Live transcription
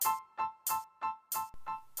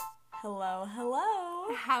Hello,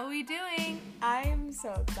 hello. How are we doing? I'm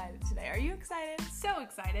so excited today. Are you excited? So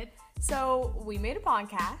excited. So, we made a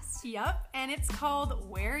podcast. Yup, and it's called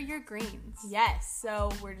Where Are Your Greens? Yes,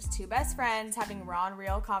 so we're just two best friends having raw and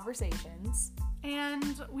real conversations.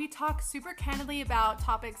 And we talk super candidly about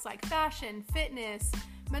topics like fashion, fitness,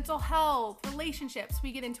 mental health, relationships.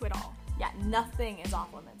 We get into it all. Yeah, nothing is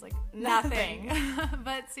off limits. Like, nothing.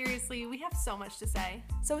 But seriously, we have so much to say.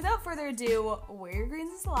 So without further ado, Where Your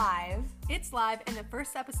Greens is live. It's live, and the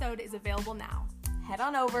first episode is available now. Head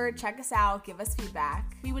on over, check us out, give us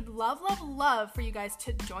feedback. We would love for you guys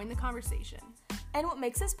to join the conversation. And what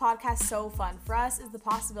makes this podcast so fun for us is the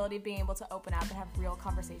possibility of being able to open up and have real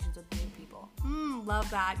conversations with new people. Love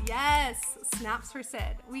that. Yes. Snaps for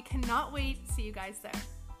Sid. We cannot wait to see you guys there.